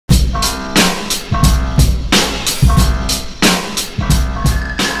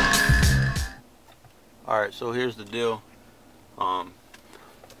Alright, so here's the deal.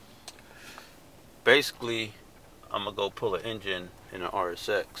 Basically, I'm gonna go pull an engine in an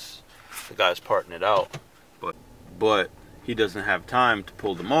RSX. The guy's parting it out, but he doesn't have time to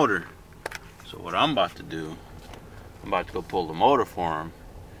pull the motor. So what I'm about to do, I'm about to go pull the motor for him,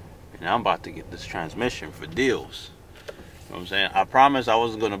 and I'm about to get this transmission for deals. You know what I'm saying? I promised I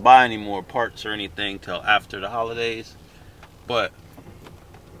wasn't gonna buy any more parts or anything till after the holidays, but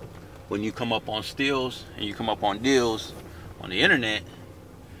when you come up on steals and you come up on deals on the internet,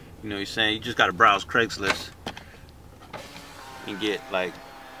 you know what you're saying, you just gotta browse Craigslist and get like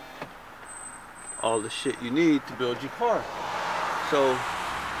all the shit you need to build your car. So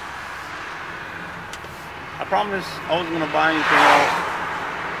I promised I wasn't gonna buy anything else,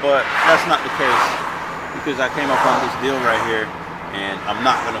 but that's not the case, because I came up on this deal right here, and I'm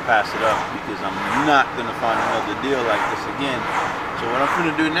not gonna pass it up, because I'm not gonna find another deal like this again. So what I'm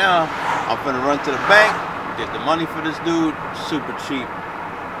gonna do now, I'm gonna run to the bank, get the money for this dude, super cheap.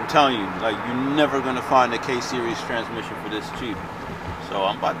 I'm telling you, like, you're never gonna find a K-series transmission for this cheap. So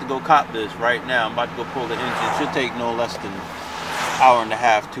I'm about to go cop this right now. I'm about to go pull the engine. It should take no less than an hour and a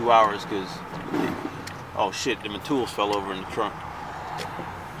half, 2 hours, because, oh shit, my tools fell over in the trunk.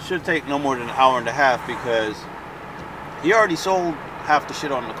 Should take no more than an hour and a half, because he already sold half the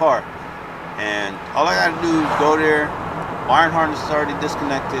shit on the car. And all I gotta do is go there. My iron harness is already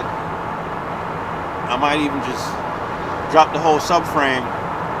disconnected. I might even just drop the whole subframe,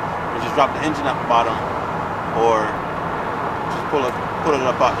 or just drop the engine at the bottom, or just pull it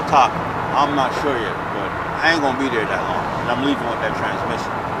up out the top. I'm not sure yet, but I ain't gonna be there that long, and I'm leaving with that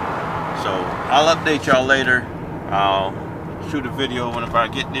transmission. So I'll update y'all later. I'll shoot a video whenever I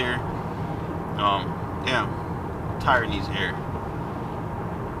get there. Damn, tire needs air.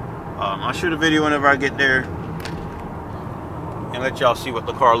 I'll shoot a video whenever I get there and let y'all see what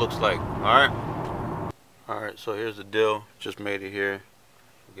the car looks like. Alright, so here's the deal. Just made it here.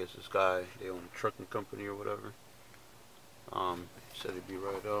 I guess this guy, they own a trucking company or whatever. Said he'd be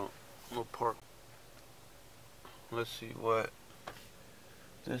right out. I'm gonna park. Let's see what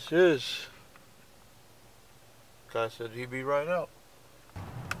this is. Guy said he'd be right out.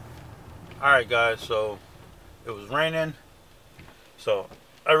 Alright guys, so it was raining, so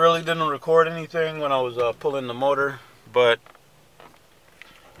I really didn't record anything when I was pulling the motor, but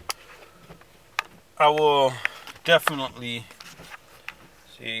I will definitely,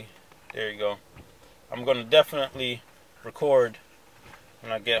 see, there you go. I'm gonna definitely record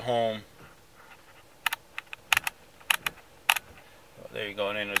when I get home. Oh, there you go,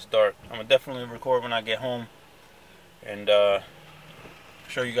 and then it's dark. I'm gonna definitely record when I get home and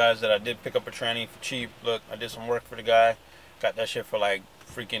show you guys that I did pick up a tranny for cheap. Look, I did some work for the guy. Got that shit for like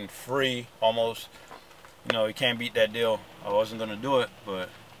freaking free, almost. You know, you can't beat that deal. I wasn't gonna do it, but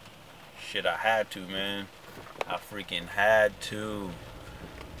shit, I had to, man. I freaking had to.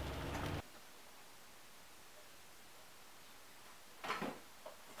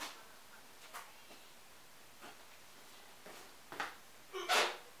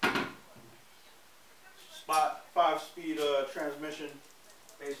 Spot 5-speed transmission,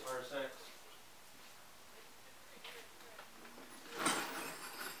 base RSX.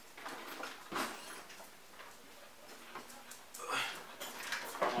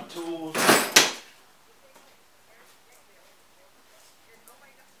 My tools.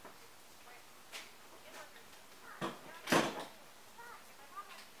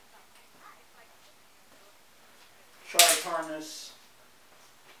 Trike harness.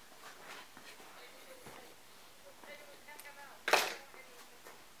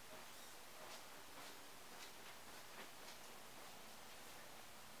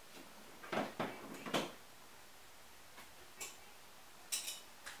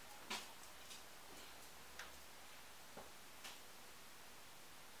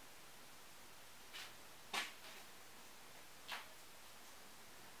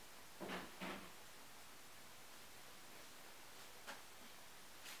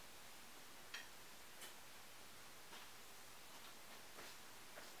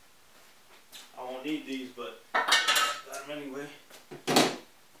 I won't need these, but got them anyway.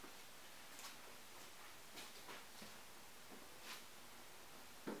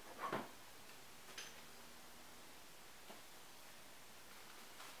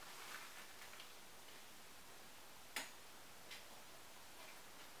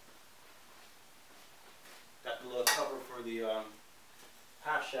 Got the little cover for the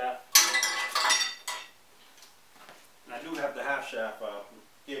half shaft. And I do have the half shaft.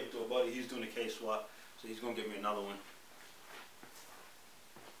 Gave it to a buddy. He's doing a case swap, so he's gonna give me another one.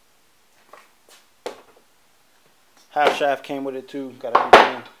 Half shaft came with it too. Got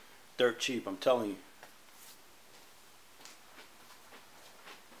everything dirt cheap, I'm telling you.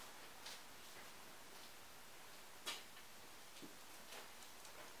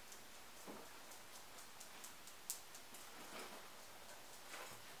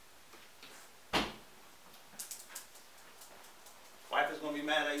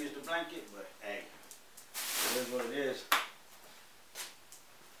 blanket, but hey, it is what it is.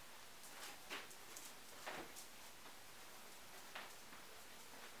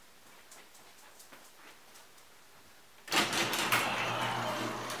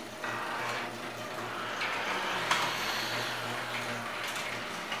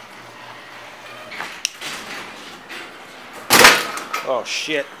 Oh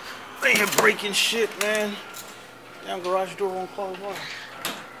shit. They are breaking shit, man. Damn garage door won't close. Why?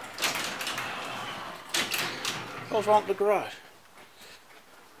 What's wrong with the garage?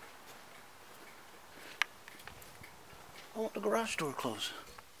 I want the garage door closed.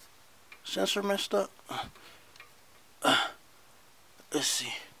 Sensor messed up. Let's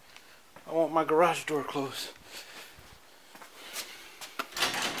see. I want my garage door closed.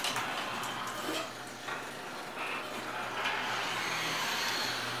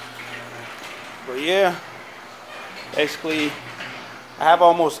 But yeah, basically I have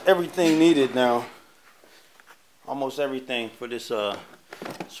almost everything needed now. Almost everything for this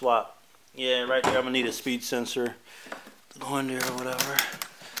swap. Yeah, right there I'm gonna need a speed sensor to go in there or whatever.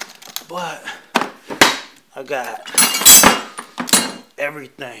 But I got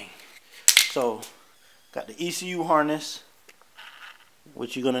everything. So got the ECU harness,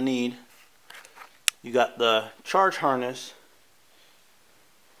 which you're gonna need. You got the charge harness.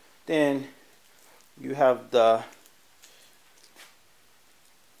 Then you have the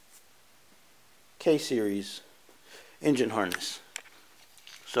K-series engine harness.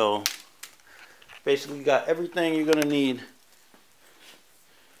 So basically you got everything you're gonna need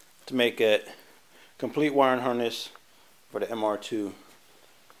to make a complete wiring harness for the MR2.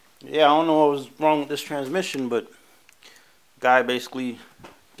 Yeah, I don't know what was wrong with this transmission, but guy basically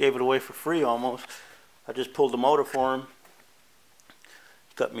gave it away for free almost. I just pulled the motor for him.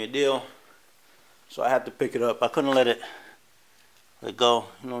 Cut me a deal. So I had to pick it up. I couldn't let it go,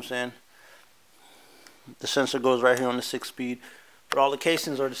 you know what I'm saying? The sensor goes right here on the 6-speed. But all the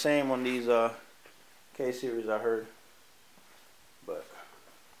casings are the same on these K-series, I heard. But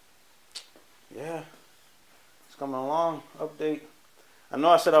yeah, it's coming along. Update. I know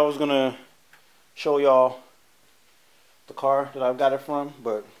I said I was gonna show y'all the car that I got it from,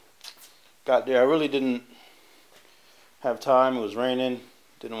 but got there. I really didn't have time. It was raining.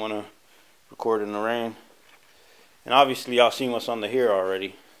 Didn't want to record in the rain. And obviously y'all seen what's on the here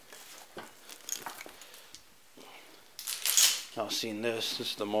already. Y'all seen this.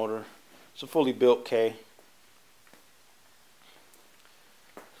 This is the motor. It's a fully built K.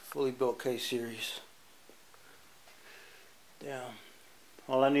 Fully built K series. Damn.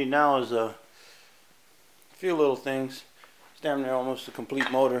 All I need now is a few little things. It's damn near almost a complete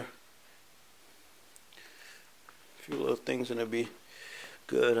motor. A few little things and it'll be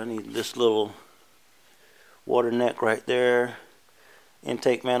good. I need this little water neck right there.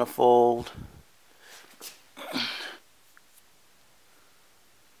 Intake manifold.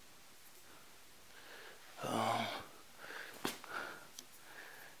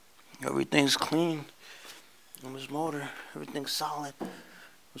 Everything's clean on this motor. Everything's solid.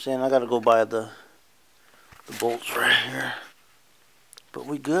 I'm saying I gotta go buy the bolts right here, but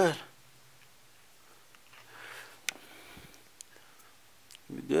we good.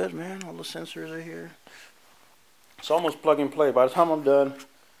 We good, man. All the sensors are here. It's almost plug and play. By the time I'm done,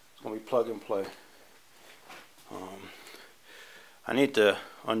 it's gonna be plug and play. I need to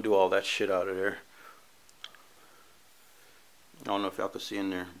undo all that shit out of there. I don't know if y'all can see in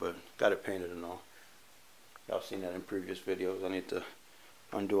there, but got it painted and all. Y'all seen that in previous videos. I need to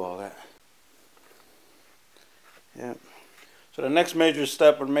undo all that. Yeah. So the next major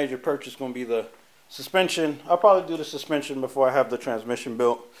step or major purchase is going to be the suspension. I'll probably do the suspension before I have the transmission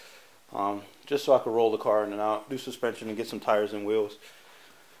built. Just so I can roll the car in and out, do suspension and get some tires and wheels.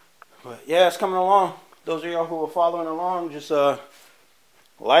 But yeah, it's coming along. Those of y'all who are following along, just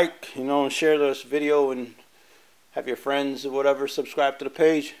like, and share this video and have your friends or whatever subscribe to the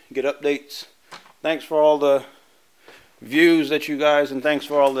page, get updates. Thanks for all the views that you guys, and thanks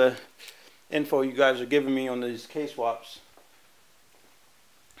for all the info you guys are giving me on these K swaps.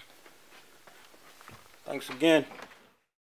 Thanks again.